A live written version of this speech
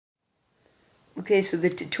Okay, so the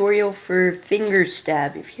tutorial for finger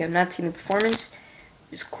stab. If you have not seen the performance,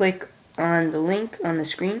 just click on the link on the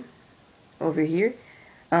screen over here.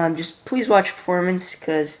 Just please watch performance,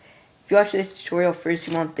 because if you watch the tutorial first,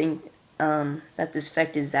 you won't think that this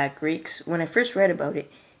effect is that great. 'Cause when I first read about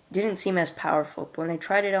it, it didn't seem as powerful. But when I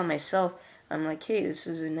tried it out myself, I'm like, hey, this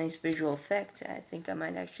is a nice visual effect. I think I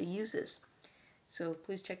might actually use this. So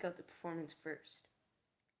please check out the performance first.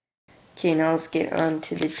 Okay, now let's get on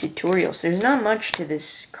to the tutorial. So there's not much to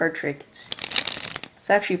this card trick. It's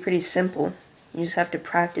actually pretty simple. You just have to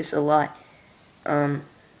practice a lot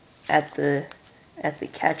at the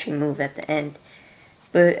catching move at the end.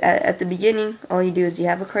 But at the beginning, all you do is you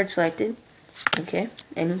have a card selected, okay,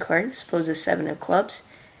 any card, suppose a 7 of clubs,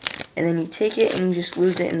 and then you take it and you just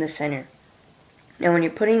lose it in the center. Now when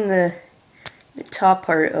you're putting the top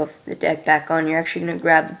part of the deck back on, you're actually going to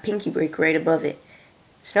grab the pinky break right above it.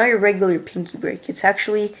 It's not your regular pinky break, it's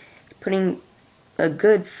actually putting a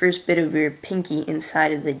good first bit of your pinky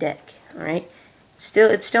inside of the deck, alright? It's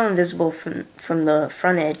still invisible from the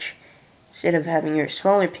front edge. Instead of having your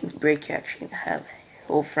smaller pinky break, you actually have your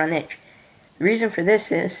whole front edge. The reason for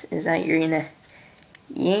this is that you're going to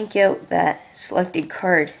yank out that selected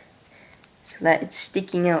card so that it's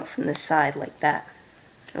sticking out from the side like that,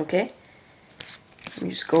 okay? Let me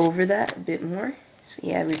just go over that a bit more. So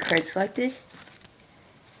you have your card selected.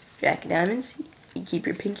 Jack of diamonds, you keep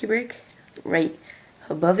your pinky break right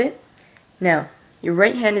above it. Now, your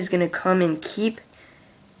right hand is going to come and keep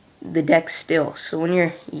the deck still. So when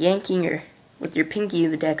you're yanking with your pinky,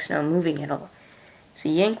 the deck's not moving at all. So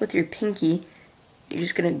you yank with your pinky, you're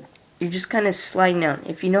just kind of sliding down.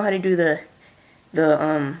 If you know how to do the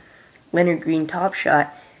Leonard Green top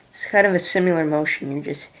shot, it's kind of a similar motion. You're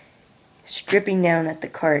just stripping down at the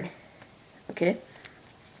card, okay?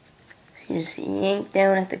 You just yank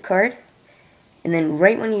down at the card, and then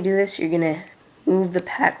right when you do this, you're going to move the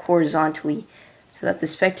pack horizontally so that the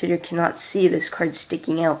spectator cannot see this card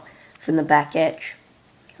sticking out from the back edge.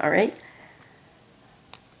 Alright?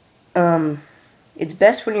 It's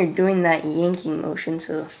best when you're doing that yanking motion,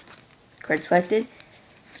 so card selected.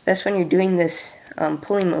 It's best when you're doing this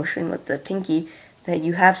pulling motion with the pinky that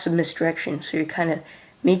you have some misdirection, so you kind of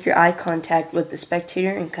make your eye contact with the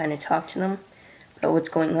spectator and kind of talk to them about what's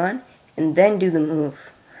going on, and then do the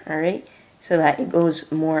move, alright, so that it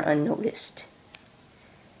goes more unnoticed.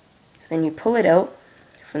 So then you pull it out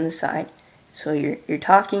from the side, so you're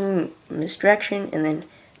talking misdirection, and then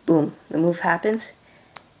boom, the move happens.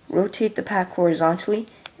 Rotate the pack horizontally,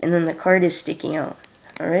 and then the card is sticking out,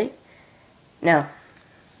 alright? Now,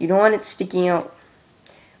 you don't want it sticking out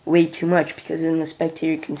way too much, because then the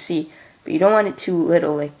spectator can see, but you don't want it too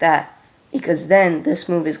little like that, because then this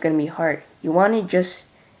move is going to be hard. You want it just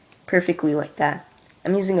perfectly like that.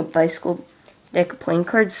 I'm using a bicycle deck of playing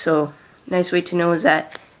cards, so a nice way to know is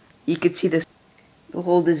that you could see the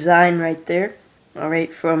whole design right there,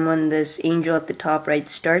 alright, from when this angel at the top right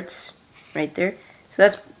starts, right there. So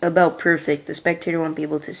that's about perfect. The spectator won't be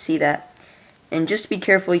able to see that. And just be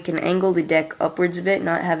careful, you can angle the deck upwards a bit,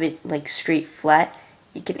 not have it like straight flat.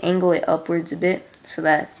 You can angle it upwards a bit so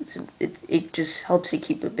that it just helps it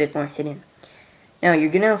keep a bit more hidden. Now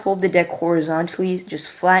you're going to hold the deck horizontally, just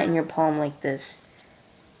flat in your palm like this.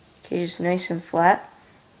 Okay, just nice and flat.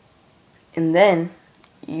 And then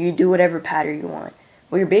you do whatever pattern you want.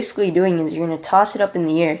 What you're basically doing is you're going to toss it up in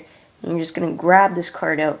the air, and you're just going to grab this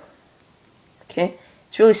card out. Okay?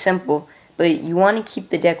 It's really simple, but you want to keep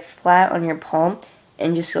the deck flat on your palm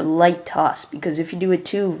and just a light toss, because if you do it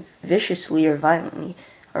too viciously or violently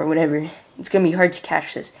or whatever, it's going to be hard to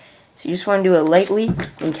catch this. So you just want to do it lightly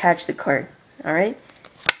and catch the card. Alright?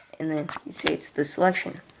 And then you say it's the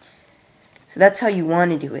selection. So that's how you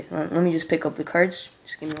want to do it. Let me just pick up the cards.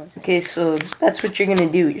 Just give me one second. Okay, so that's what you're going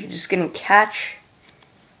to do. You're just going to catch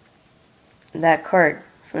that card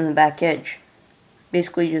from the back edge.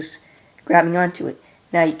 Basically just grabbing onto it.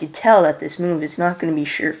 Now you can tell that this move is not going to be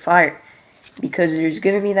surefire, because there's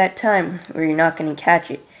going to be that time where you're not going to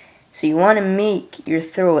catch it. So you want to make your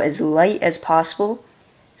throw as light as possible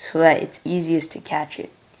so that it's easiest to catch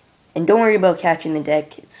it. And don't worry about catching the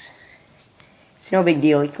deck. It's no big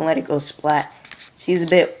deal. You can let it go splat. Just use a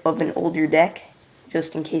bit of an older deck,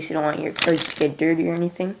 just in case you don't want your cards to get dirty or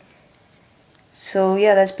anything. So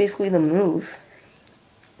yeah, that's basically the move.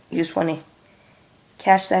 You just want to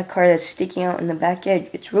catch that card that's sticking out in the back edge.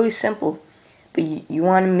 It's really simple, but you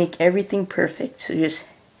want to make everything perfect. So just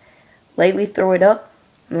lightly throw it up,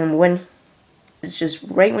 and then when it's just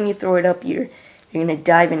right when you throw it up, you're going to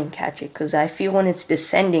dive in and catch it, because I feel when it's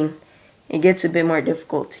descending, it gets a bit more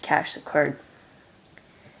difficult to catch the card.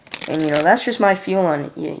 And you know, that's just my feel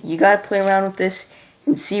on it. You got to play around with this.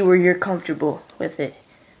 and see where you're comfortable with it.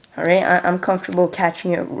 Alright, I'm comfortable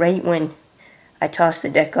catching it right when I toss the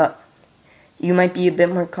deck up. You might be a bit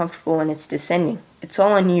more comfortable when it's descending. It's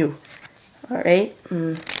all on you. Alright,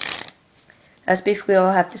 that's basically all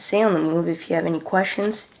I have to say on the move. If you have any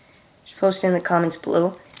questions, just post it in the comments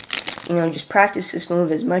below. You know, just practice this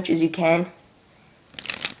move as much as you can.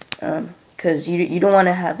 Because you don't want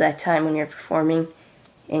to have that time when you're performing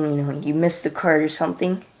and, you know, you miss the card or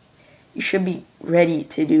something. You should be ready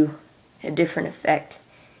to do a different effect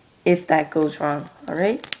if that goes wrong.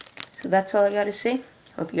 Alright? So that's all I got to say.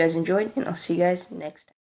 Hope you guys enjoyed, and I'll see you guys next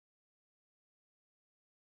time.